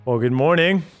Well, good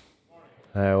morning.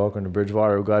 Hi, welcome to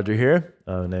Bridgewater. We're glad you're here.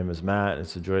 My name is Matt.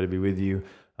 It's a joy to be with you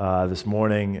this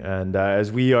morning. And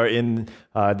as we are in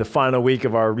the final week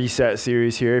of our Reset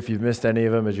series here, if you've missed any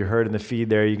of them, as you heard in the feed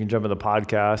there, you can jump in the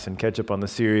podcast and catch up on the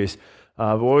series.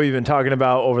 But what we've been talking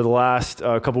about over the last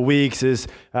couple weeks is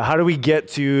how do we get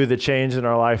to the change in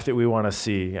our life that we want to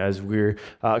see as we're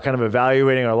kind of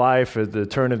evaluating our life at the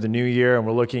turn of the new year, and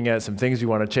we're looking at some things we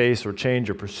want to chase or change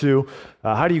or pursue.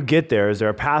 How do you get there? Is there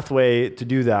a pathway to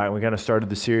do that? And we kind of started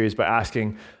the series by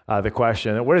asking the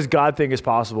question, what does God think is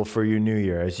possible for you new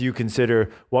year? As you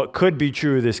consider what could be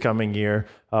true this coming year,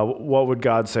 what would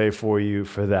God say for you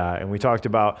for that? And we talked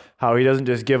about how he doesn't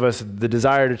just give us the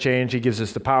desire to change, he gives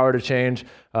us the power to change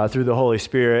through the Holy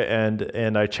Spirit.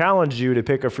 And I challenged you to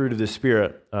pick a fruit of the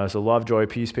Spirit. So love, joy,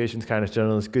 peace, patience, kindness,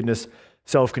 gentleness, goodness,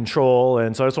 self-control.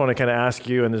 And so I just want to kind of ask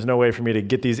you, and there's no way for me to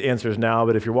get these answers now,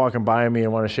 but if you're walking by me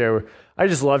and want to share, I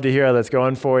just love to hear how that's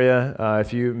going for you.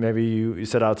 If you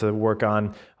set out to work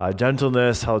on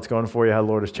gentleness, how it's going for you, how the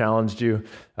Lord has challenged you.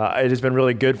 It has been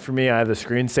really good for me. I have the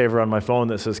screensaver on my phone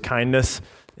that says kindness,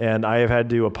 and I have had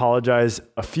to apologize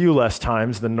a few less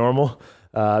times than normal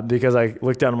because I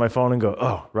look down at my phone and go,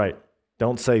 oh, right,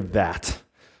 don't say that.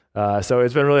 So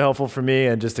it's been really helpful for me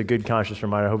and just a good conscious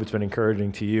reminder. I hope it's been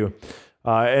encouraging to you.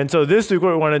 And so this week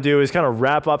what we want to do is kind of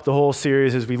wrap up the whole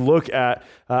series as we look at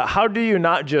how do you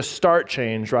not just start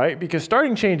change, right? Because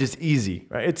starting change is easy,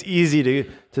 right? It's easy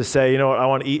to say, you know what, I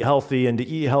want to eat healthy and to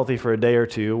eat healthy for a day or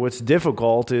two. What's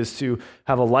difficult is to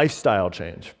have a lifestyle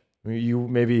change. You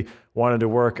maybe wanted to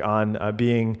work on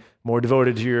being more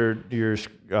devoted to your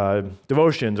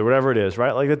devotions or whatever it is,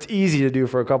 right? Like that's easy to do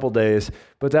for a couple days,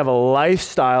 but to have a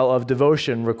lifestyle of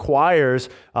devotion requires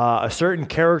a certain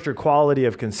character quality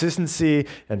of consistency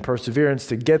and perseverance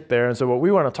to get there. And so what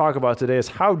we want to talk about today is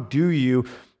how do you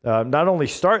not only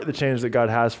start the change that God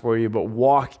has for you, but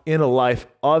walk in a life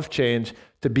of change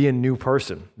to be a new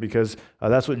person, because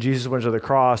that's what Jesus went to the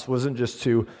cross, wasn't just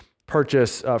to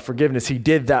purchase forgiveness. He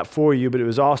did that for you, but it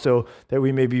was also that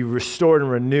we may be restored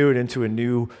and renewed into a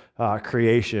new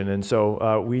creation. And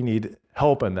so we need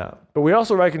help in that. But we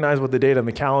also recognize what the date on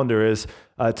the calendar is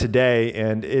today.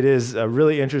 And it is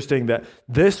really interesting that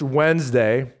this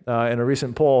Wednesday, in a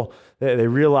recent poll, they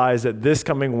realized that this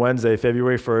coming Wednesday,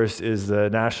 February 1st, is the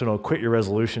National Quit Your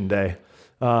Resolution Day.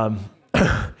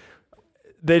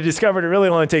 They discovered it really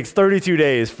only takes 32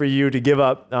 days for you to give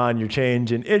up on your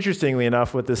change. And interestingly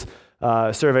enough, what this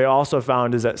survey also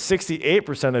found is that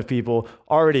 68% of people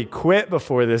already quit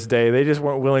before this day. They just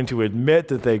weren't willing to admit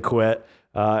that they quit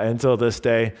until this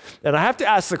day. And I have to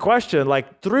ask the question,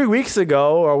 like 3 weeks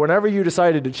ago or whenever you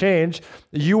decided to change,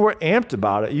 you were amped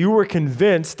about it. You were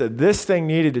convinced that this thing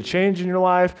needed to change in your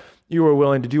life. You were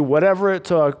willing to do whatever it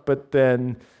took, but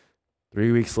then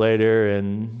 3 weeks later,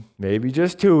 and maybe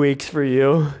just 2 weeks for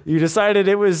you, you decided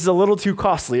it was a little too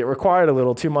costly. It required a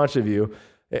little too much of you.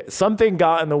 Something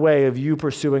got in the way of you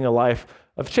pursuing a life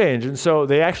of change. And so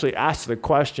they actually asked the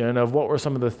question of what were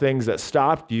some of the things that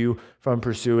stopped you from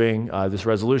pursuing this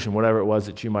resolution, whatever it was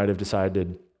that you might have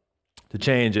decided to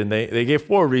change. And they gave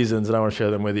 4 reasons, and I want to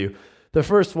share them with you. The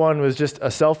first one was just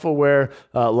a self-aware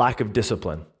lack of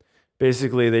discipline.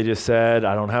 Basically, they just said,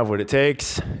 I don't have what it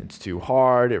takes. It's too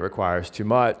hard. It requires too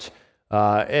much.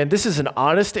 And this is an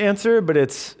honest answer, but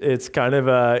it's kind of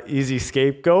an easy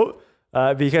scapegoat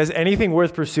because anything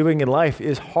worth pursuing in life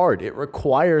is hard. It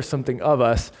requires something of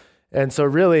us. And so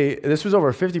really, this was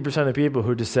over 50% of people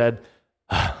who just said,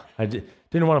 I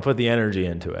didn't want to put the energy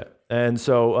into it. And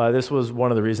so this was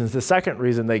one of the reasons. The second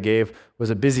reason they gave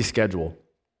was a busy schedule.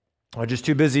 Or just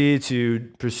too busy to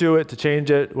pursue it, to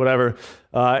change it, whatever.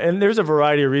 And there's a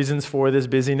variety of reasons for this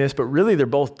busyness, but really they're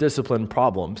both discipline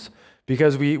problems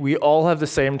because we all have the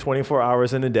same 24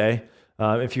 hours in a day.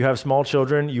 If you have small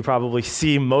children, you probably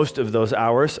see most of those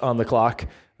hours on the clock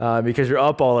because you're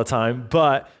up all the time.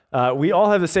 But we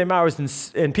all have the same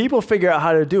hours and people figure out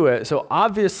how to do it. So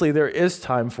obviously there is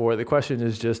time for it. The question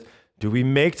is just, do we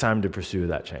make time to pursue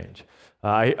that change?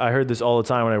 I heard this all the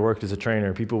time when I worked as a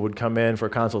trainer. People would come in for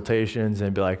consultations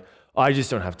and be like, oh, I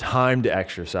just don't have time to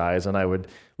exercise. And I would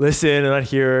listen and I'd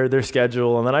hear their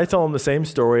schedule. And then I told them the same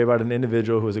story about an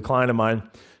individual who was a client of mine.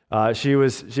 She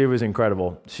was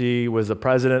incredible. She was the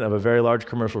president of a very large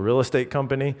commercial real estate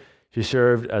company. She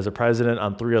served as a president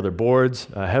on 3 other boards,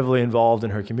 heavily involved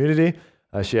in her community.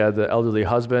 She had the elderly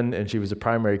husband, and she was a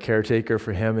primary caretaker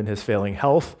for him in his failing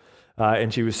health.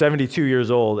 And she was 72 years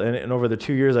old, and over the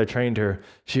 2 years I trained her,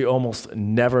 she almost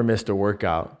never missed a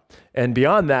workout. And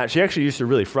beyond that, she actually used to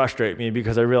really frustrate me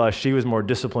because I realized she was more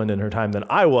disciplined in her time than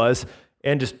I was,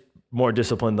 and just more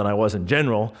disciplined than I was in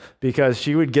general, because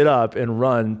she would get up and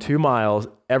run 2 miles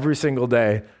every single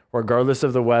day, regardless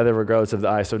of the weather, regardless of the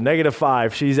ice. So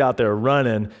 -5, she's out there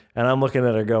running, and I'm looking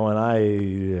at her going,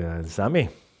 it's not me.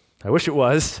 I wish it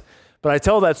was. But I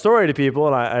tell that story to people,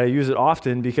 and I use it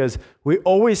often because we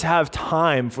always have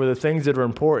time for the things that are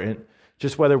important,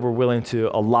 just whether we're willing to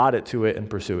allot it to it and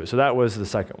pursue it. So that was the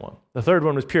second one. The third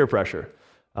one was peer pressure.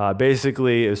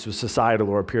 Basically, it was societal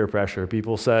or peer pressure.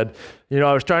 People said,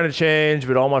 I was trying to change,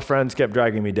 but all my friends kept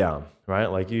dragging me down, right?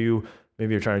 Like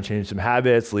maybe you're trying to change some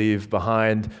habits, leave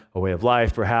behind a way of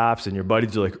life perhaps, and your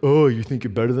buddies are like, oh, you think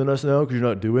you're better than us now because you're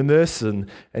not doing this? And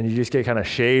you just get kind of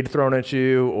shade thrown at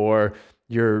you, or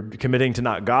you're committing to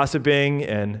not gossiping,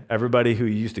 and everybody who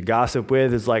you used to gossip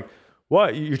with is like,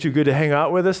 what, you're too good to hang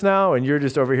out with us now? And you're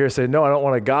just over here saying, no, I don't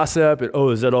want to gossip. And,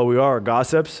 is that all we are,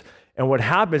 gossips? And what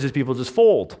happens is people just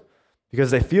fold because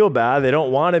they feel bad. They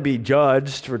don't want to be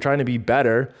judged for trying to be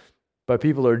better, but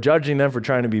people are judging them for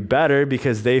trying to be better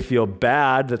because they feel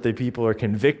bad that the people are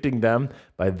convicting them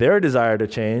by their desire to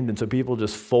change. And so people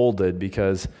just folded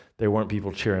because there weren't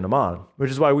people cheering them on,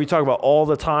 which is why we talk about all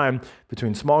the time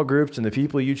between small groups and the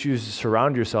people you choose to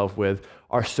surround yourself with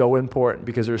are so important,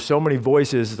 because there's so many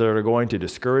voices that are going to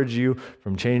discourage you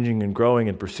from changing and growing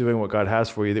and pursuing what God has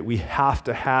for you, that we have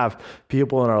to have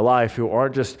people in our life who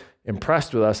aren't just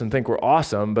impressed with us and think we're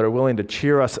awesome, but are willing to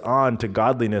cheer us on to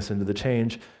godliness and to the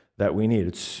change that we need.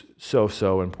 It's so,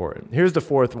 so important. Here's the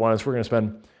fourth one, as we're going to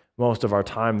spend most of our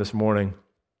time this morning.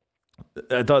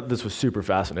 I thought this was super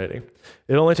fascinating.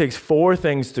 It only takes 4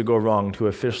 things to go wrong to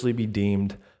officially be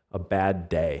deemed a bad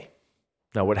day.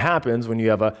 Now, what happens when you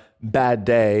have a bad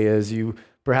day is you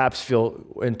perhaps feel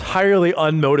entirely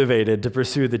unmotivated to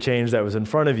pursue the change that was in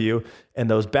front of you, and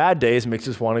those bad days makes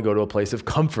us want to go to a place of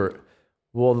comfort.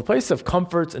 Well, the place of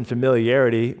comfort and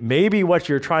familiarity may be what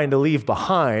you're trying to leave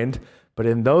behind, but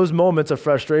in those moments of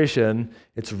frustration,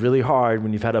 it's really hard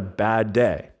when you've had a bad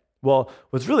day. Well,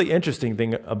 what's really interesting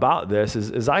thing about this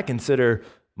is I consider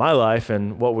my life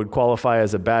and what would qualify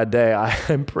as a bad day.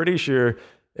 I'm pretty sure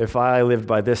if I lived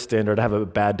by this standard, I'd have a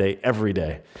bad day every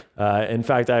day. In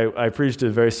fact, I preached a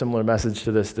very similar message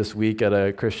to this week at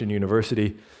a Christian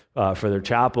university for their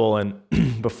chapel. And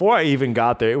before I even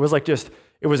got there, it was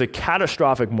a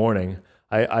catastrophic morning.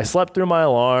 I slept through my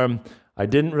alarm. I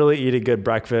didn't really eat a good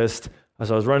breakfast.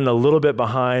 So I was running a little bit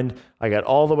behind. I got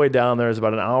all the way down there. It was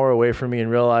about an hour away from me, and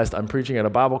realized I'm preaching at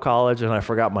a Bible college and I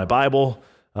forgot my Bible.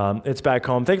 It's back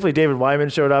home. Thankfully, David Wyman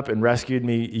showed up and rescued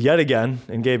me yet again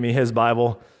and gave me his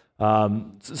Bible.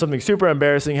 Something super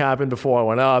embarrassing happened before I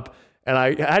went up, and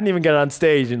I hadn't even got on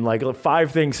stage, and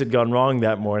 5 things had gone wrong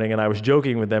that morning, and I was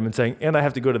joking with them and saying, and I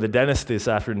have to go to the dentist this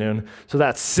afternoon, so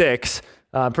that's 6.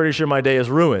 I'm pretty sure my day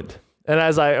is ruined. And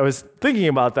as I was thinking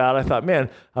about that, I thought,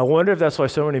 man, I wonder if that's why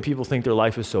so many people think their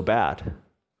life is so bad.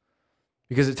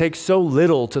 Because it takes so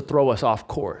little to throw us off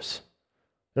course.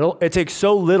 It takes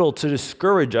so little to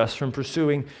discourage us from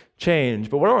pursuing change.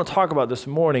 But what I want to talk about this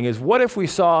morning is, what if we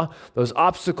saw those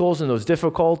obstacles and those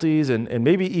difficulties and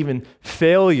maybe even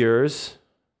failures,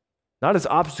 not as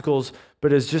obstacles,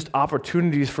 but as just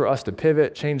opportunities for us to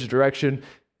pivot, change direction,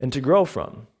 and to grow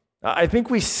from. I think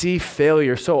we see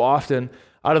failure so often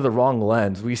out of the wrong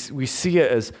lens. We see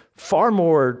it as far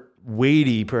more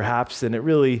weighty, perhaps, than it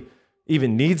really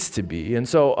even needs to be. And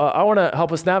so I want to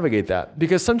help us navigate that,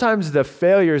 because sometimes the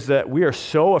failures that we are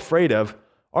so afraid of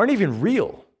aren't even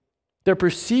real. They're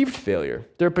perceived failure.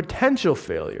 They're potential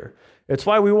failure. It's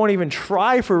why we won't even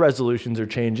try for resolutions or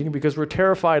changing, because we're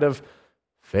terrified of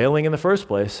failing in the first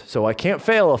place. So I can't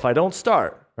fail if I don't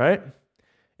start, right?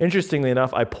 Interestingly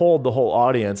enough, I polled the whole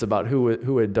audience about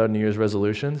who had done New Year's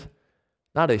resolutions.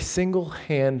 Not a single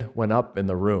hand went up in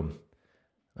the room.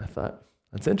 I thought,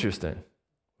 that's interesting.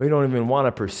 We don't even want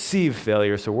to perceive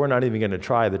failure, so we're not even going to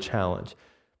try the challenge.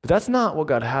 But that's not what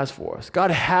God has for us.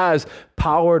 God has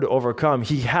power to overcome.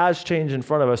 He has change in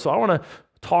front of us. So I want to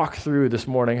talk through this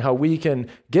morning how we can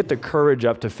get the courage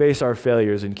up to face our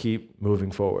failures and keep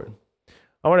moving forward.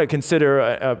 I want to consider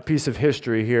a piece of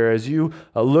history here. As you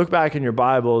look back in your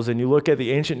Bibles and you look at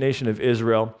the ancient nation of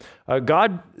Israel,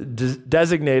 God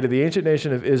designated the ancient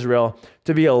nation of Israel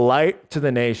to be a light to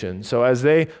the nation. So as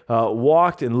they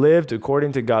walked and lived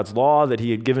according to God's law that he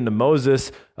had given to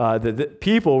Moses, the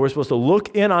people were supposed to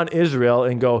look in on Israel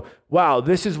and go, wow,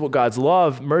 this is what God's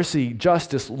love, mercy,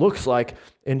 justice looks like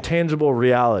in tangible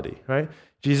reality, right?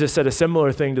 Jesus said a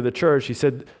similar thing to the church. He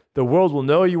said, the world will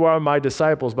know you are my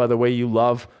disciples by the way you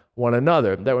love one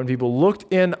another. That when people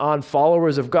looked in on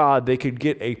followers of God, they could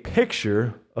get a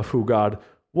picture of who God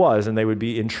was, and they would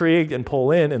be intrigued and pull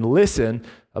in and listen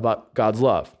about God's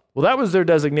love. Well, that was their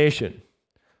designation.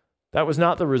 That was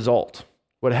not the result.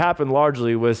 What happened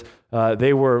largely was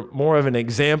they were more of an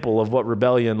example of what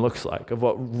rebellion looks like, of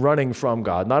what running from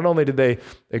God. Not only did they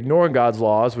ignore God's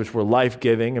laws, which were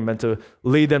life-giving and meant to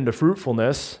lead them to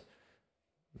fruitfulness,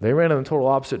 they ran in the total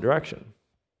opposite direction.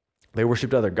 They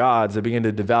worshiped other gods. They began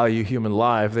to devalue human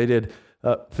life. They did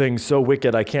things so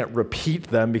wicked I can't repeat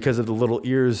them because of the little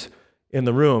ears in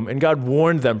the room. And God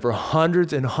warned them for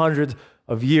hundreds and hundreds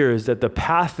of years that the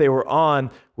path they were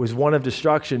on was one of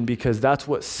destruction, because that's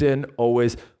what sin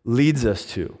always leads us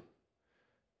to.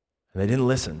 And they didn't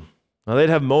listen. Now, they'd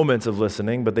have moments of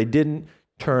listening, but they didn't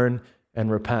turn and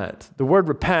repent. The word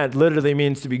repent literally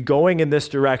means to be going in this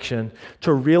direction,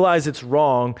 to realize it's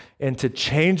wrong, and to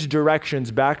change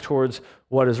directions back towards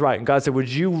what is right. And God said, would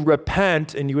you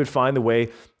repent and you would find the way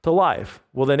to life?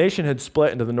 Well, the nation had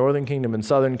split into the northern kingdom and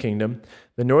southern kingdom.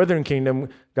 The northern kingdom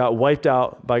got wiped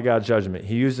out by God's judgment.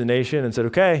 He used the nation and said,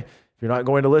 okay, if you're not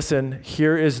going to listen,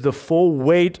 here is the full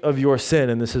weight of your sin,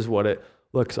 and this is what it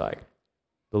looks like.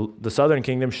 The southern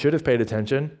kingdom should have paid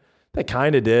attention. They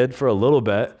kind of did for a little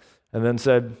bit, and then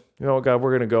said, you know what, God,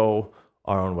 we're going to go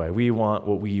our own way. We want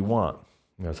what we want.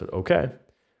 And God said, okay,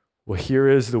 well, here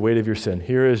is the weight of your sin.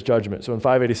 Here is judgment. So in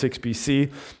 586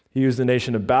 BC, he used the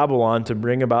nation of Babylon to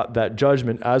bring about that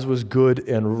judgment, as was good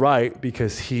and right,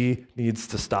 because he needs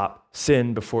to stop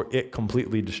sin before it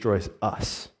completely destroys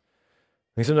us.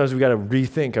 I think sometimes we got to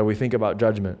rethink how we think about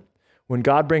judgment. When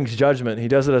God brings judgment, he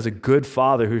does it as a good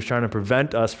father who's trying to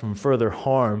prevent us from further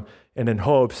harm, and in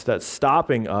hopes that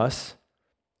stopping us,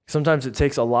 sometimes it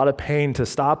takes a lot of pain to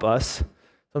stop us.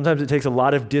 Sometimes it takes a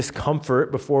lot of discomfort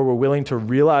before we're willing to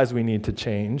realize we need to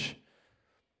change.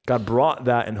 God brought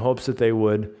that in hopes that they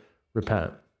would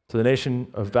repent. So the nation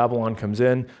of Babylon comes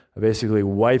in, basically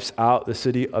wipes out the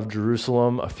city of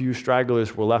Jerusalem. A few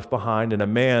stragglers were left behind, and a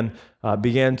man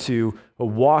began to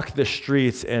walk the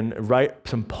streets and write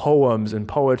some poems and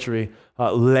poetry,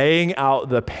 laying out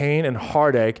the pain and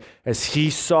heartache as he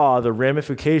saw the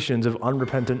ramifications of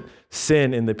unrepentant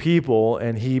sin in the people,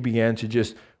 and he began to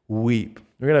just weep.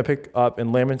 We're going to pick up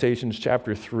in Lamentations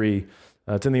chapter 3.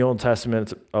 It's in the Old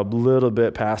Testament. It's a little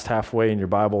bit past halfway in your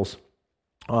Bibles.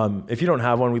 If you don't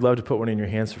have one, we'd love to put one in your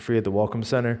hands for free at the Welcome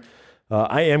Center.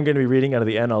 I am going to be reading out of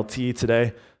the NLT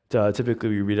today. Typically,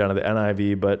 we read out of the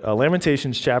NIV, but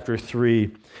Lamentations chapter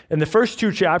 3. In the first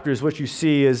two chapters, what you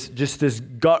see is just this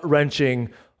gut-wrenching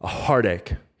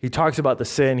heartache. He talks about the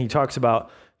sin. He talks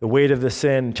about the weight of the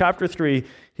sin. Chapter 3,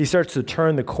 he starts to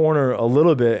turn the corner a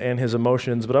little bit in his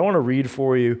emotions, but I want to read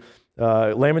for you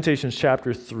Lamentations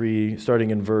chapter 3,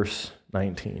 starting in verse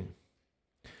 19.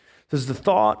 It says, "The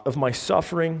thought of my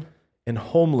suffering and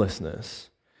homelessness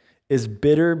is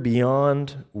bitter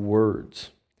beyond words.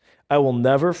 I will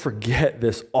never forget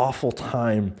this awful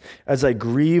time as I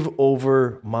grieve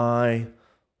over my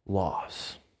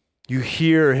loss." You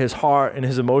hear his heart and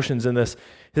his emotions in this.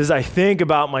 As I think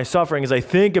about my suffering, as I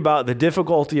think about the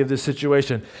difficulty of this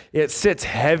situation, it sits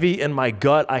heavy in my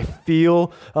gut. I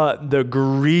feel the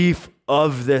grief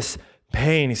of this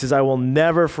pain. He says, I will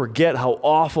never forget how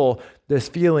awful this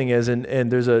feeling is. And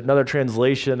there's another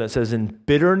translation that says, in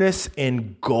bitterness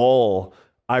and gall,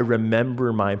 I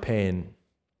remember my pain.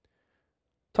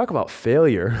 Talk about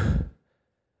failure.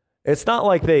 It's not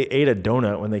like they ate a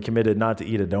donut when they committed not to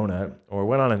eat a donut, or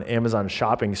went on an Amazon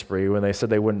shopping spree when they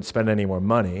said they wouldn't spend any more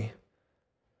money.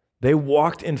 They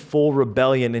walked in full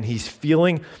rebellion, and he's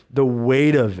feeling the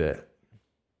weight of it,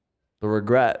 the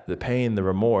regret, the pain, the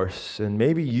remorse. And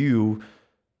maybe you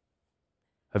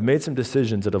have made some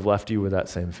decisions that have left you with that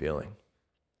same feeling.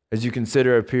 As you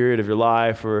consider a period of your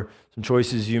life or some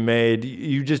choices you made,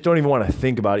 you just don't even want to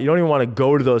think about it. You don't even want to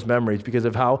go to those memories because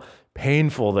of how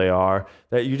painful they are,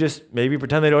 that you just maybe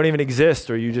pretend they don't even exist,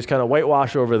 or you just kind of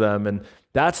whitewash over them. And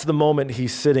that's the moment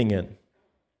he's sitting in.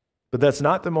 But that's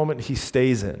not the moment he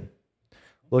stays in.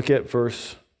 Look at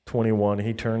verse 21.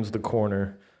 He turns the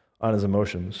corner on his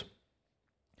emotions.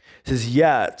 It says,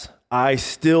 "Yet I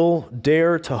still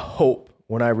dare to hope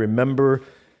when I remember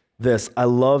this." I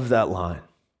love that line,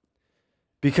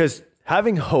 because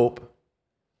having hope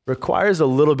requires a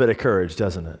little bit of courage,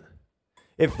 doesn't it?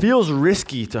 It feels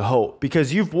risky to hope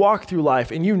because you've walked through life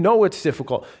and you know it's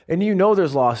difficult and you know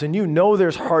there's loss and you know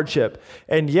there's hardship.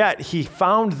 And yet he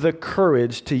found the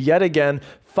courage to yet again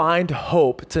find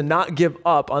hope, to not give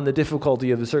up on the difficulty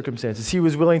of the circumstances. He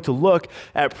was willing to look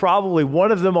at probably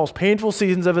one of the most painful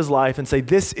seasons of his life and say,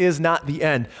 this is not the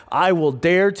end. I will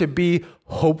dare to be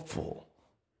hopeful.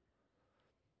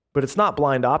 But it's not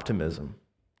blind optimism.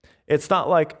 It's not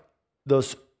like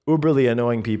those uberly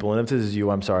annoying people, and if this is you,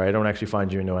 I'm sorry, I don't actually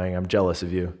find you annoying, I'm jealous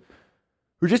of you,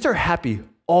 who just are happy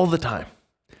all the time.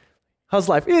 How's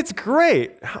life? It's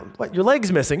great. What, your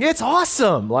leg's missing? It's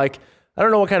awesome. Like, I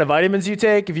don't know what kind of vitamins you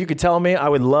take. If you could tell me, I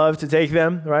would love to take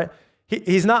them, right?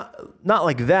 He's not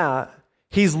like that.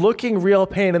 He's looking real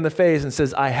pain in the face and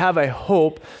says, I have a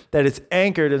hope that it's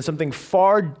anchored in something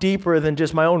far deeper than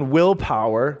just my own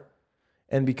willpower.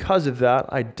 And because of that,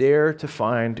 I dare to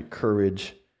find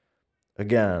courage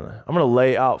again. I'm going to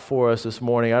lay out for us this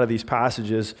morning out of these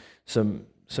passages some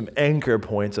anchor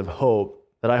points of hope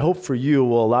that I hope for you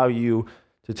will allow you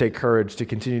to take courage to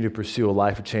continue to pursue a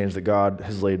life of change that God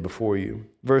has laid before you.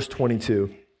 Verse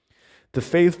 22, the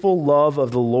faithful love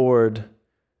of the Lord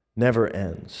never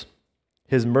ends.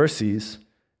 His mercies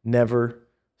never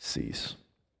cease.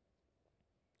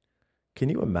 Can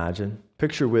you imagine?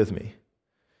 Picture with me.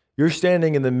 You're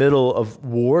standing in the middle of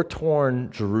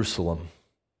war-torn Jerusalem.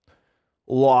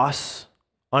 Loss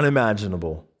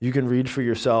unimaginable. You can read for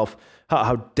yourself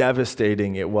how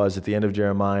devastating it was at the end of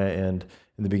Jeremiah and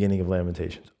in the beginning of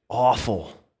Lamentations.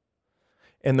 Awful.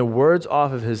 And the words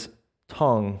off of his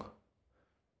tongue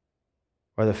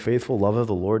are the faithful love of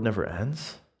the Lord never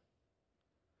ends.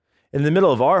 In the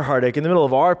middle of our heartache, in the middle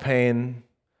of our pain,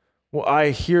 I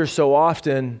hear so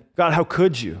often, God, how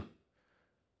could you?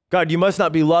 God, you must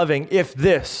not be loving if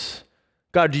this.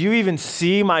 God, do you even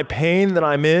see my pain that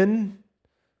I'm in?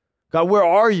 God, where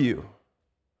are you?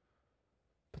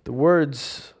 But the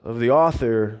words of the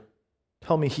author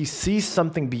tell me he sees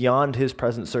something beyond his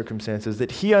present circumstances,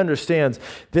 that he understands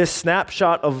this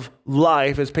snapshot of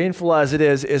life, as painful as it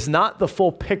is not the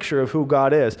full picture of who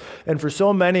God is. And for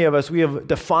so many of us, we have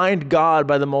defined God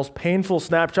by the most painful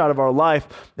snapshot of our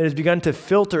life that has begun to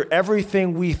filter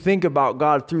everything we think about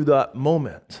God through that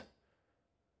moment,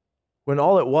 when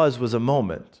all it was a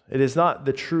moment. It is not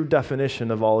the true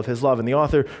definition of all of his love. And the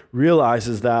author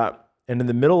realizes that, and in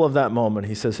the middle of that moment,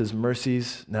 he says his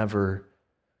mercies never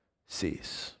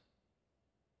cease.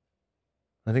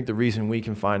 I think the reason we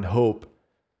can find hope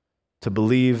to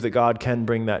believe that God can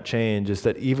bring that change is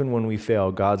that even when we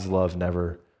fail, God's love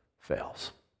never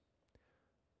fails.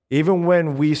 Even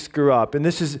when we screw up, and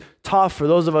this is tough for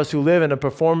those of us who live in a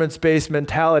performance-based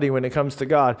mentality when it comes to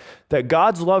God, that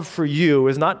God's love for you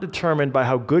is not determined by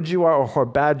how good you are or how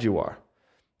bad you are.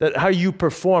 That how you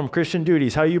perform Christian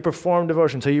duties, how you perform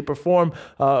devotions, how you perform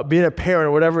being a parent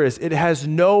or whatever it is, it has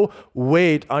no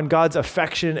weight on God's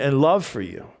affection and love for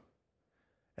you.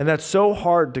 And that's so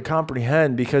hard to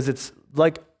comprehend because it's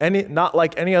not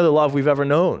like any other love we've ever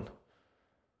known.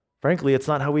 Frankly, it's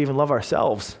not how we even love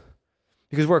ourselves,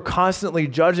 because we're constantly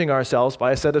judging ourselves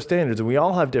by a set of standards, and we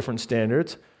all have different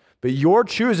standards. But you're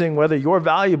choosing whether you're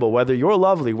valuable, whether you're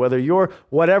lovely, whether you're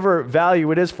whatever value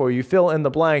it is for you, fill in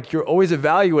the blank. You're always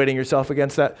evaluating yourself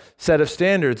against that set of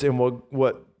standards. And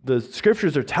what the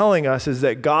scriptures are telling us is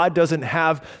that God doesn't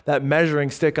have that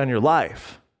measuring stick on your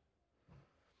life.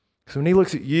 So when he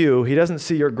looks at you, he doesn't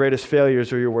see your greatest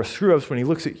failures or your worst screw-ups. When he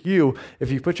looks at you,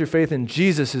 if you put your faith in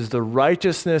Jesus, is the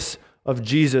righteousness of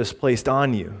Jesus placed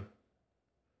on you,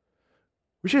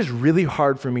 which is really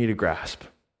hard for me to grasp.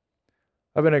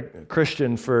 I've been a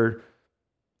Christian for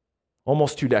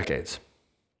almost 2 decades.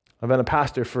 I've been a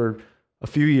pastor for a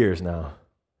few years now.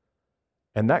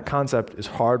 And that concept is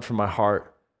hard for my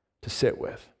heart to sit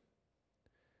with.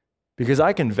 Because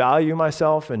I can value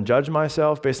myself and judge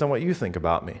myself based on what you think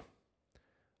about me.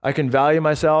 I can value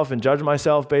myself and judge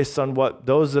myself based on what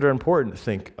those that are important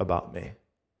think about me.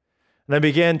 And I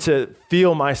began to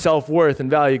feel my self-worth and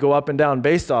value go up and down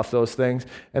based off those things.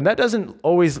 And that doesn't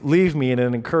always leave me in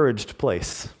an encouraged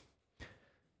place.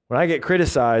 When I get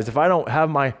criticized, if I don't have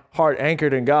my heart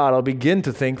anchored in God, I'll begin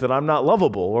to think that I'm not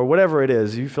lovable or whatever it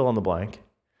is. You fill in the blank.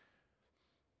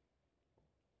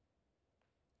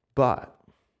 But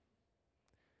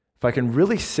if I can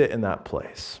really sit in that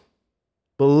place,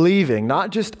 believing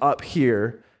not just up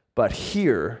here, but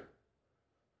here,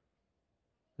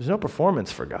 there's no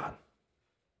performance for God.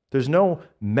 There's no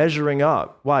measuring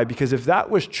up. Why? Because if that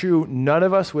was true, none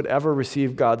of us would ever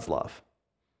receive God's love.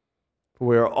 For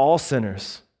we are all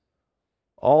sinners,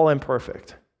 all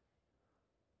imperfect.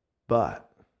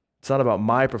 But it's not about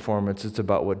my performance, it's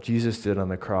about what Jesus did on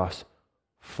the cross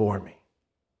for me.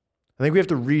 I think we have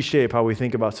to reshape how we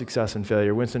think about success and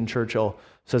failure. Winston Churchill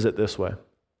says it this way: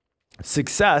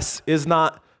 success is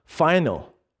not final.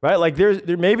 Right? Like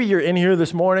maybe you're in here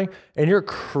this morning and you're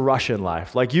crushing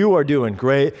life. Like you are doing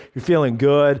great. You're feeling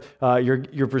good.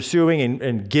 You're pursuing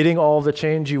and getting all the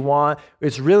change you want.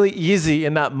 It's really easy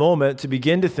in that moment to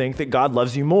begin to think that God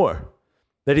loves you more,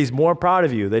 that he's more proud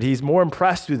of you, that he's more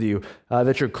impressed with you,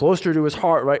 that you're closer to his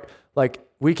heart, right? Like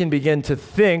we can begin to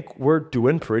think we're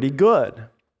doing pretty good.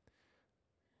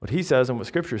 What he says and what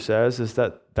scripture says is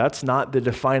that that's not the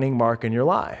defining mark in your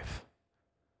life,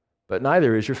 but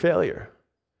neither is your failure.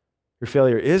 Your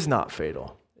failure is not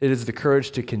fatal. It is the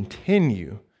courage to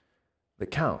continue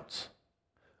that counts.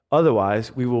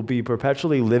 Otherwise, we will be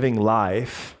perpetually living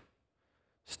life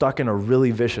stuck in a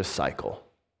really vicious cycle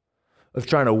of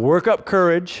trying to work up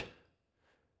courage,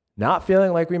 not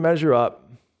feeling like we measure up,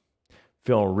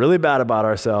 feeling really bad about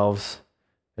ourselves,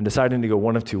 and deciding to go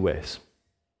one of two ways.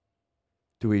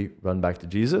 Do we run back to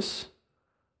Jesus,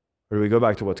 or do we go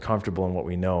back to what's comfortable and what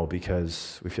we know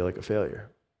because we feel like a failure?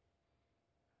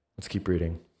 Let's keep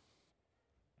reading.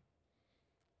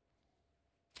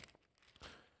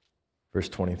 Verse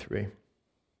 23.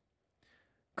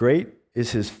 Great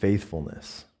is his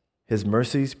faithfulness. His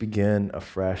mercies begin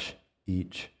afresh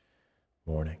each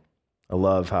morning. I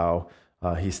love how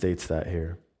he states that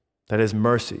here. That his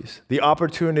mercies, the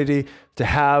opportunity to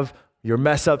have your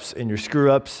mess ups and your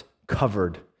screw ups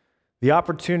covered, the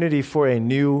opportunity for a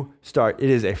new start. It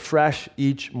is a fresh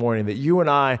each morning that you and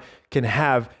I can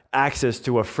have access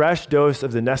to a fresh dose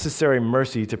of the necessary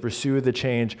mercy to pursue the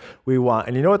change we want.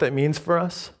 And you know what that means for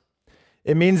us?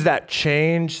 It means that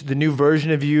change, the new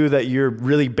version of you that you're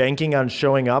really banking on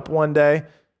showing up one day,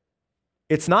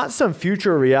 it's not some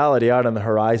future reality out on the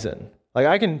horizon. Like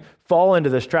I can fall into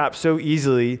this trap so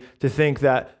easily to think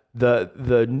that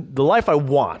the life I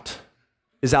want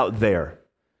is out there.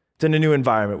 It's in a new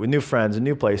environment with new friends, a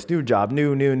new place, new job,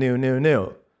 new. You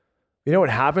know what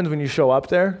happens when you show up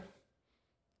there?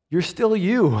 You're still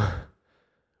you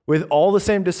with all the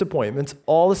same disappointments,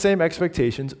 all the same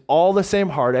expectations, all the same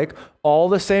heartache, all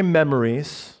the same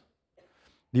memories.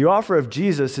 The offer of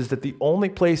Jesus is that the only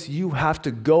place you have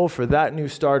to go for that new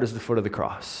start is the foot of the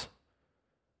cross.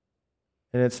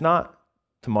 And it's not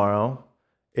tomorrow.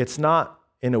 It's not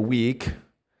in a week.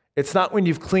 It's not when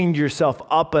you've cleaned yourself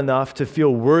up enough to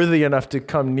feel worthy enough to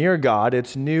come near God.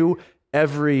 It's new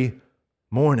every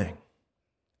morning.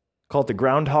 Call it the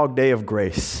Groundhog Day of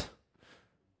grace.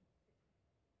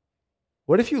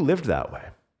 What if you lived that way?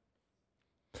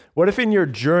 What if in your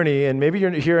journey, and maybe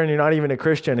you're here and you're not even a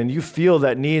Christian, and you feel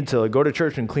that need to go to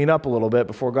church and clean up a little bit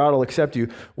before God will accept you,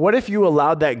 what if you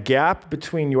allowed that gap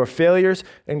between your failures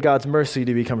and God's mercy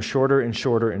to become shorter and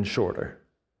shorter and shorter?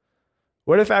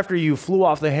 What if after you flew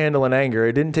off the handle in anger,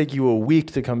 it didn't take you a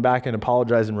week to come back and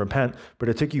apologize and repent, but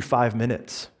it took you 5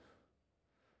 minutes?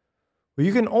 Well,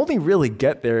 you can only really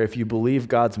get there if you believe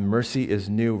God's mercy is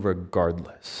new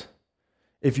regardless.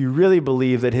 If you really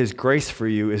believe that his grace for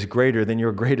you is greater than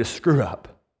your greatest screw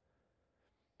up.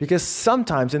 Because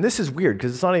sometimes, and this is weird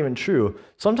because it's not even true,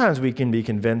 sometimes we can be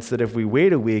convinced that if we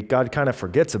wait a week, God kind of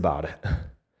forgets about it.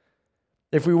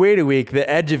 If we wait a week, the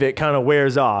edge of it kind of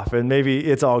wears off and maybe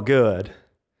it's all good.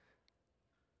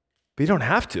 But you don't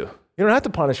have to. You don't have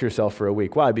to punish yourself for a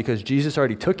week. Why? Because Jesus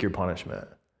already took your punishment.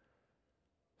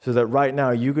 So that right now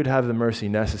you could have the mercy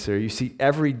necessary. You see,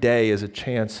 every day is a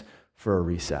chance for a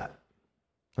reset.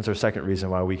 That's our second reason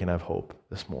why we can have hope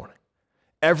this morning.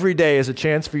 Every day is a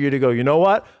chance for you to go, you know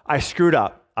what? I screwed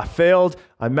up. I failed.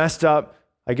 I messed up.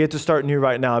 I get to start new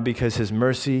right now because his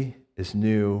mercy is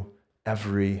new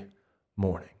every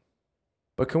morning.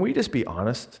 But can we just be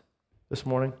honest this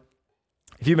morning?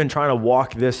 If you've been trying to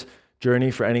walk this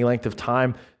journey for any length of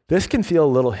time, this can feel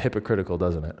a little hypocritical,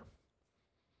 doesn't it?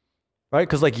 Right?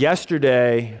 Because like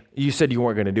yesterday, you said you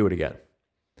weren't going to do it again.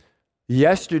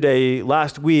 Yesterday,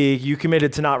 last week, you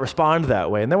committed to not respond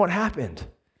that way. And then what happened?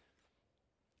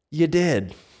 You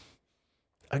did.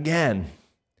 Again.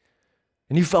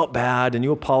 And you felt bad and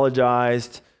you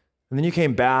apologized. And then you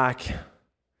came back. Said,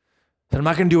 I'm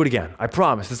not going to do it again. I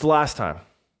promise. It's the last time.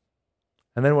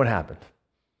 And then what happened?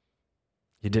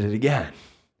 You did it again.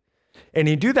 And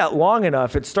you do that long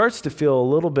enough, it starts to feel a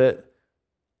little bit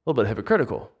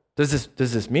hypocritical. Does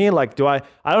this mean like, I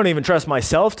don't even trust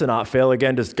myself to not fail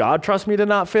again. Does God trust me to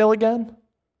not fail again?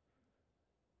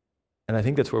 And I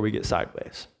think that's where we get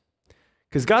sideways.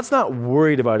 Because God's not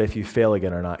worried about if you fail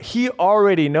again or not. He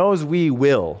already knows we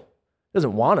will. He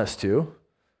doesn't want us to,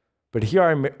 but he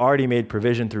already made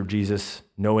provision through Jesus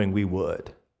knowing we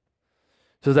would.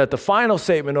 So that the final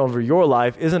statement over your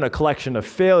life isn't a collection of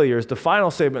failures. The final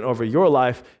statement over your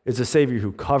life is a Savior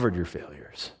who covered your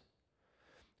failures.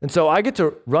 And so I get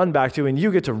to run back to, and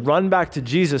you get to run back to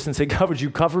Jesus and say, God, would you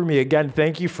cover me again?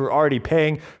 Thank you for already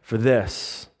paying for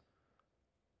this.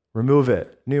 Remove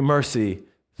it. New mercy.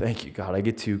 Thank you, God. I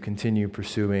get to continue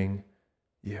pursuing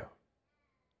you.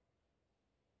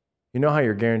 You know how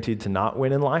you're guaranteed to not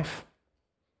win in life?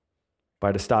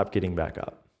 By to stop getting back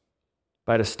up.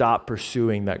 By to stop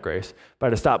pursuing that grace.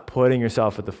 By to stop putting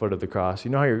yourself at the foot of the cross.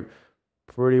 You know how you're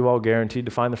pretty well guaranteed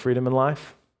to find the freedom in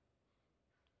life?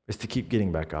 Is to keep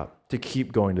getting back up, to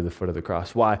keep going to the foot of the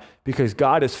cross. Why? Because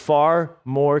God is far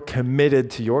more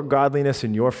committed to your godliness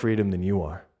and your freedom than you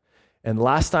are. And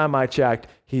last time I checked,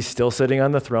 he's still sitting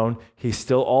on the throne. He's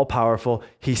still all powerful.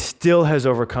 He still has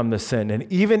overcome the sin.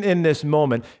 And even in this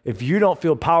moment, if you don't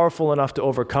feel powerful enough to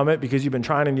overcome it because you've been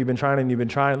trying and you've been trying and you've been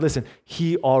trying, listen,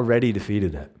 he already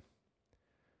defeated it.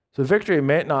 So victory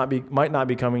might not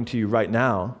be coming to you right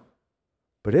now,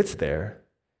 but it's there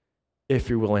if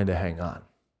you're willing to hang on.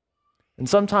 And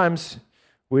sometimes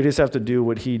we just have to do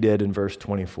what he did in verse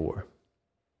 24.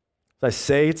 I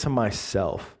say to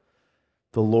myself,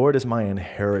 the Lord is my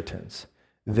inheritance.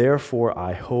 Therefore,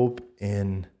 I hope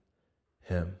in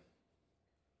him.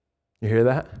 You hear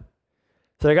that?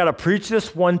 So I got to preach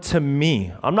this one to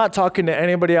me. I'm not talking to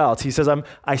anybody else. He says,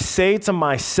 I say to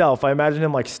myself, I imagine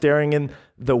him like staring in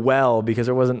the well because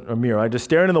there wasn't a mirror. I just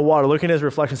staring in the water, looking at his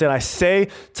reflection, saying, I say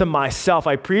to myself,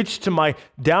 I preach to my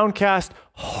downcast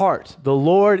heart. The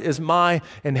Lord is my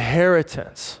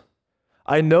inheritance.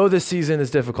 I know this season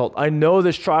is difficult. I know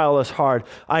this trial is hard.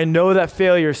 I know that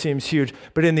failure seems huge,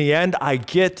 but in the end, I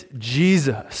get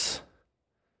Jesus.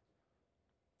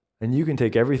 And you can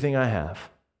take everything I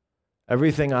have,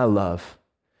 everything I love,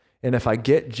 and if I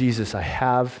get Jesus, I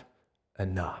have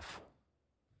enough.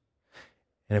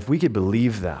 And if we could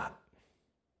believe that,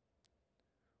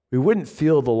 we wouldn't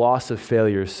feel the loss of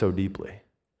failures so deeply.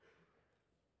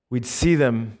 We'd see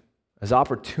them as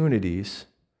opportunities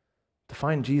to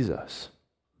find Jesus.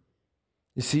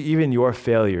 You see, even your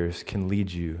failures can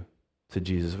lead you to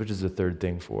Jesus, which is the third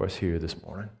thing for us here this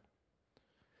morning.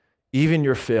 Even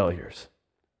your failures,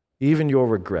 even your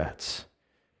regrets.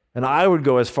 And I would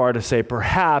go as far to say,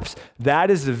 perhaps that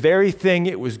is the very thing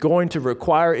it was going to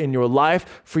require in your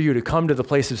life for you to come to the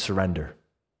place of surrender.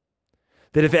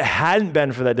 That if it hadn't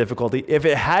been for that difficulty, if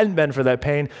it hadn't been for that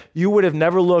pain, you would have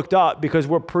never looked up because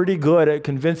we're pretty good at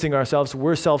convincing ourselves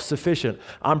we're self-sufficient.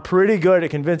 I'm pretty good at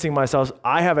convincing myself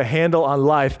I have a handle on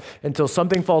life until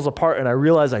something falls apart and I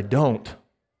realize I don't.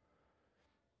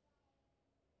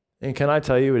 And can I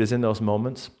tell you, it is in those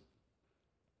moments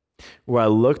where I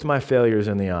looked my failures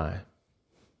in the eye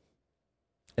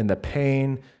and the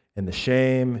pain and the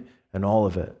shame and all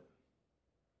of it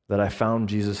that I found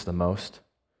Jesus the most.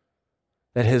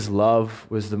 That his love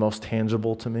was the most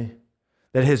tangible to me,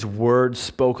 that his word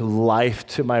spoke life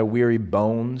to my weary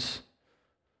bones.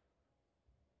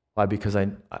 Why? Because I've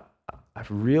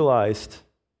realized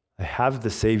I have the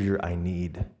Savior I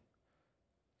need,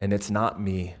 and it's not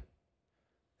me,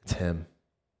 it's him.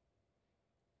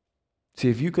 See,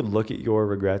 if you could look at your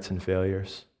regrets and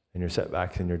failures and your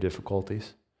setbacks and your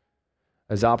difficulties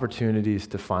as opportunities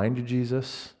to find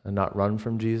Jesus and not run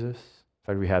from Jesus. In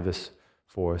fact, we have this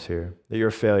for us here, that your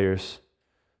failures,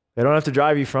 they don't have to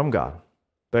drive you from God,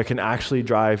 but it can actually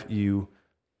drive you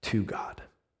to God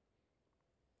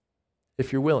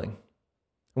if you're willing.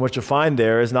 And what you'll find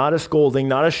there is not a scolding,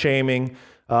 not a shaming,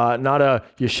 not a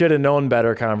you should have known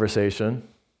better conversation.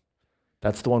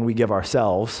 That's the one we give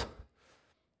ourselves.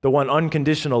 The one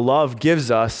unconditional love gives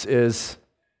us is,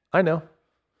 I know.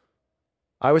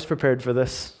 I was prepared for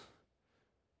this.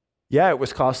 Yeah, it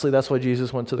was costly. That's why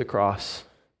Jesus went to the cross.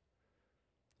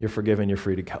 You're forgiven. You're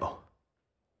free to go.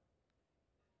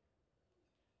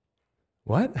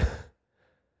 What?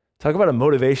 Talk about a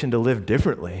motivation to live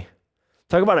differently.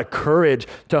 Talk about a courage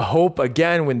to hope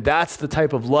again when that's the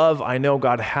type of love I know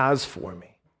God has for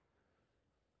me.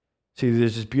 See,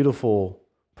 there's this beautiful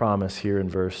promise here in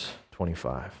verse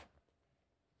 25.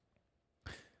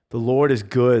 The Lord is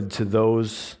good to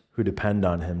those who depend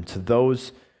on him, to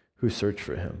those who search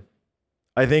for him.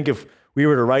 I think if we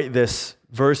were to write this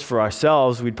verse for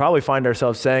ourselves, we'd probably find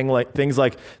ourselves saying things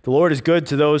like, the Lord is good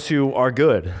to those who are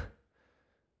good.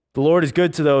 The Lord is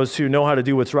good to those who know how to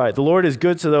do what's right. The Lord is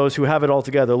good to those who have it all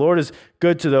together. The Lord is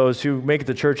good to those who make it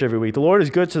to church every week. The Lord is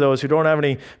good to those who don't have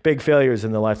any big failures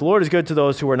in their life. The Lord is good to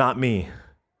those who are not me.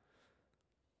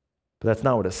 But that's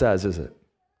not what it says, is it?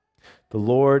 The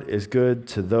Lord is good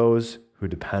to those who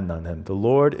depend on him. The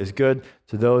Lord is good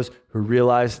to those who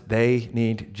realize they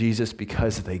need Jesus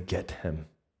because they get him.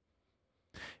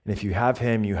 And if you have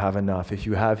him, you have enough. If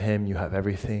you have him, you have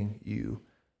everything you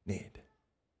need.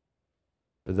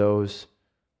 For those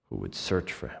who would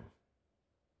search for him.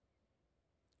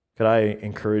 Could I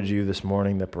encourage you this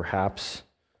morning that perhaps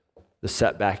the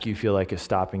setback you feel like is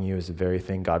stopping you is the very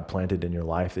thing God planted in your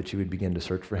life, that you would begin to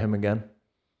search for him again?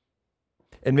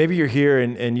 And maybe you're here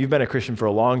and you've been a Christian for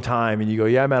a long time and you go,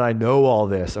 yeah, man, I know all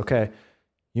this. Okay,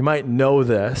 you might know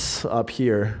this up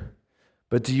here,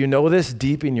 but do you know this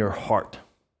deep in your heart?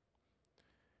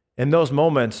 In those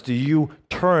moments, do you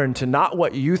turn to not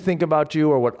what you think about you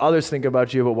or what others think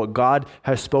about you, but what God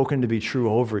has spoken to be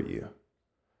true over you?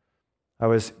 I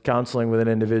was counseling with an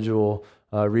individual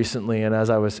recently, and as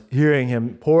I was hearing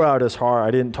him pour out his heart,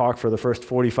 I didn't talk for the first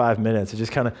 45 minutes. He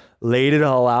just kind of laid it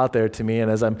all out there to me, and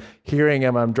as I'm hearing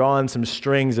him, I'm drawing some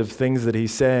strings of things that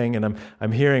he's saying, and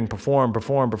I'm hearing perform.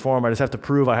 I just have to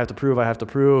prove, I have to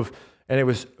prove. And it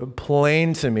was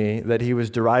plain to me that he was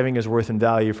deriving his worth and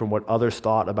value from what others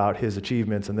thought about his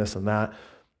achievements and this and that.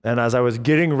 And as I was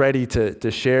getting ready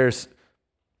to share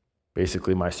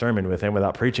basically my sermon with him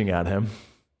without preaching at him,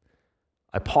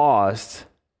 I paused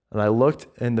and I looked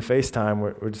into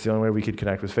FaceTime, which is the only way we could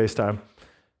connect with FaceTime. And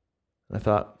I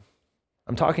thought,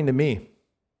 I'm talking to me.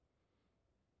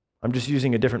 I'm just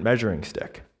using a different measuring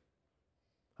stick.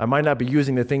 I might not be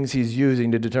using the things he's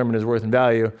using to determine his worth and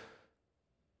value.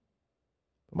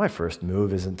 But my first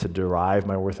move isn't to derive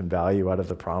my worth and value out of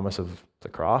the promise of the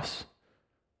cross.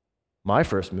 My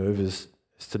first move is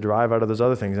to derive out of those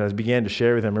other things. And as I began to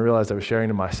share with him, I realized I was sharing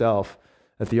to myself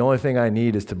that the only thing I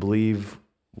need is to believe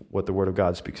what the Word of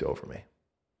God speaks over me.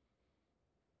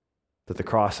 That the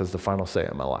cross has the final say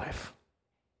in my life.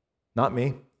 Not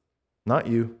me, not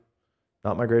you,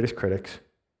 not my greatest critics,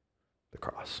 the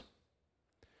cross.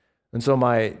 And so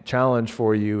my challenge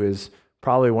for you is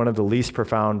probably one of the least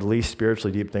profound, least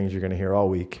spiritually deep things you're going to hear all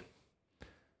week.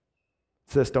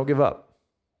 It's this: don't give up.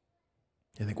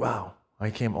 You think, wow, I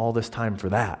came all this time for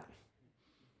that.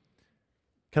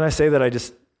 Can I say that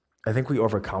I think we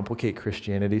overcomplicate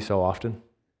Christianity so often?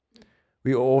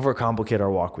 We overcomplicate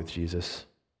our walk with Jesus.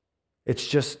 It's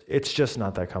just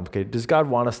not that complicated. Does God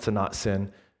want us to not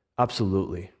sin?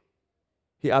 Absolutely.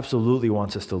 He absolutely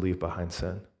wants us to leave behind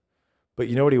sin. But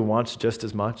you know what he wants just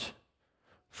as much?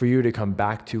 For you to come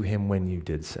back to him when you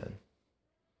did sin.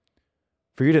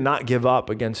 For you to not give up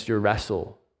against your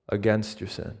wrestle against your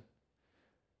sin.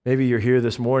 Maybe you're here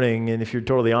this morning, and if you're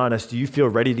totally honest, do you feel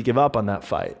ready to give up on that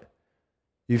fight?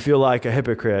 You feel like a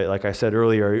hypocrite, like I said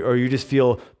earlier, or you just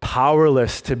feel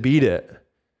powerless to beat it.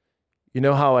 You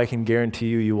know how I can guarantee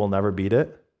you will never beat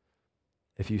it?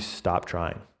 If you stop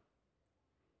trying.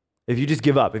 If you just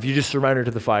give up, if you just surrender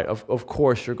to the fight, of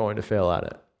course you're going to fail at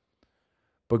it.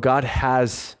 But God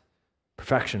has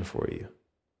perfection for you.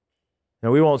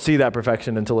 Now, we won't see that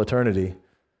perfection until eternity,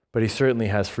 but he certainly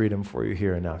has freedom for you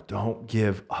here and now. Don't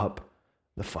give up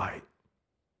the fight.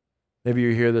 Maybe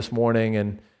you're here this morning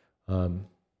and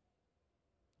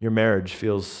your marriage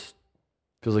feels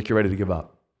like you're ready to give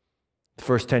up. The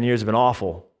first 10 years have been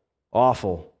awful.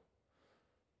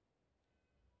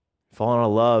 Fallen out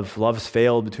of love. Love has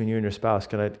failed between you and your spouse.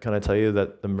 Can I tell you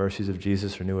that the mercies of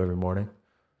Jesus are new every morning?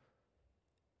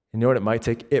 You know what it might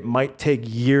take? It might take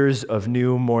years of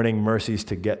new morning mercies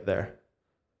to get there.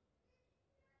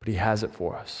 But he has it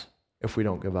for us if we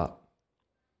don't give up.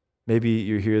 Maybe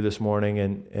you're here this morning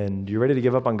and you're ready to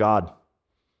give up on God.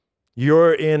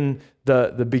 You're in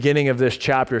the beginning of this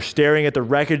chapter, staring at the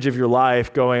wreckage of your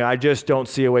life, going, I just don't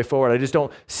see a way forward. I just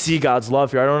don't see God's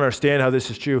love here. I don't understand how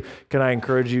this is true. Can I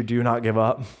encourage you, do not give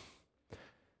up?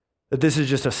 That this is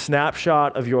just a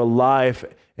snapshot of your life,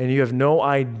 and you have no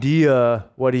idea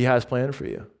what he has planned for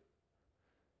you.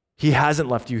 He hasn't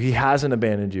left you. He hasn't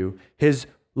abandoned you. His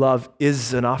love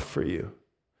is enough for you.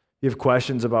 You have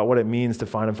questions about what it means to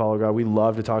find and follow God, we'd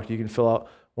love to talk to you. You can fill out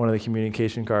one of the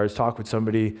communication cards, talk with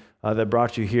somebody that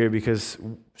brought you here, because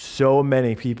so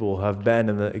many people have been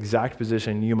in the exact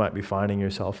position you might be finding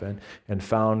yourself in and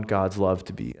found God's love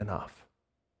to be enough.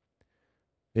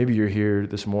 Maybe you're here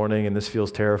this morning and this feels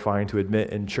terrifying to admit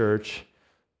in church,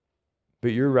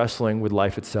 but you're wrestling with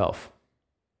life itself.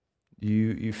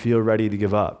 You feel ready to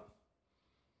give up.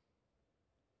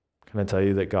 Can I tell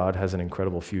you that God has an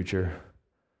incredible future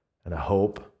and a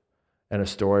hope and a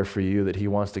story for you that he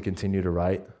wants to continue to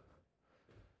write?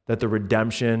 That the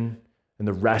redemption and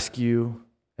the rescue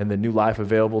and the new life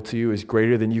available to you is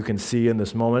greater than you can see in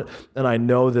this moment. And I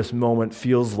know this moment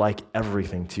feels like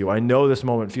everything to you. I know this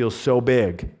moment feels so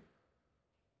big.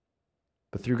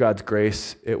 But through God's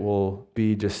grace, it will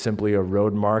be just simply a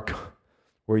road mark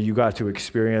where you got to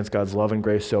experience God's love and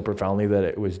grace so profoundly that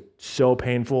it was so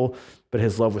painful, but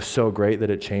his love was so great that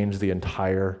it changed the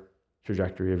entire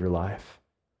trajectory of your life.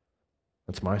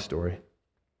 That's my story.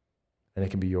 And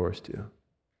it can be yours too.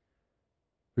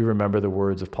 We remember the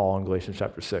words of Paul in Galatians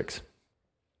chapter 6. It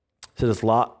says,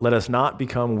 let us not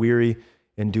become weary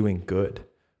in doing good,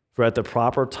 for at the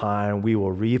proper time we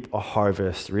will reap a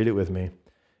harvest, read it with me,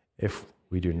 if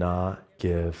we do not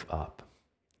give up.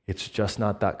 It's just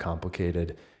not that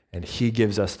complicated, and he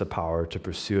gives us the power to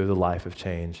pursue the life of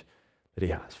change that he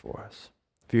has for us.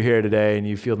 If you're here today and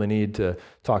you feel the need to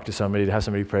talk to somebody, to have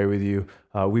somebody pray with you,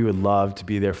 we would love to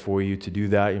be there for you to do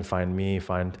that. You can find me,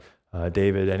 find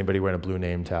David, anybody wearing a blue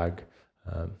name tag.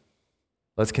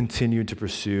 Let's continue to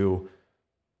pursue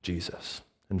Jesus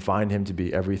and find him to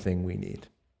be everything we need.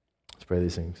 Let's pray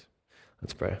these things.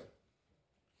 Let's pray.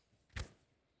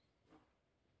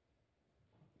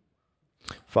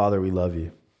 Father, we love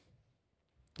you.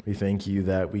 We thank you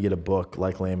that we get a book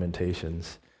like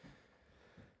Lamentations.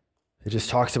 It just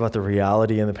talks about the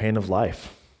reality and the pain of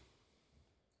life.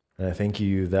 And I thank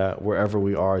you that wherever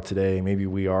we are today, maybe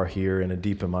we are here in a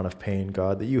deep amount of pain,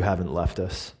 God, that you haven't left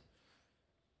us.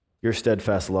 Your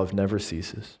steadfast love never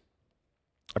ceases.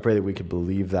 I pray that we could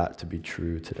believe that to be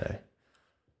true today.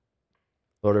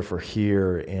 Lord, if we're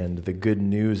here and the good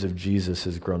news of Jesus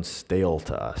has grown stale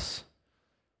to us,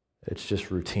 it's just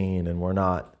routine and we're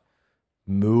not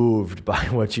moved by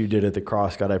what you did at the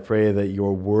cross, God, I pray that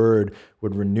your word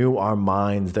would renew our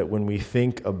minds, that when we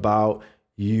think about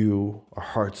you, our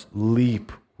hearts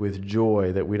leap with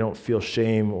joy, that we don't feel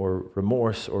shame or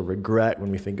remorse or regret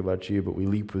when we think about you, but we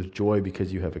leap with joy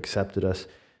because you have accepted us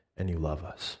and you love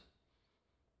us.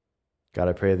 God,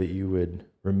 I pray that you would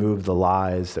remove the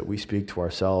lies that we speak to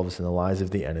ourselves and the lies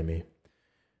of the enemy,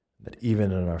 that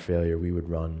even in our failure, we would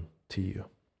run to you.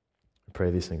 I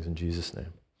pray these things in Jesus'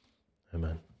 name.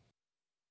 Amen.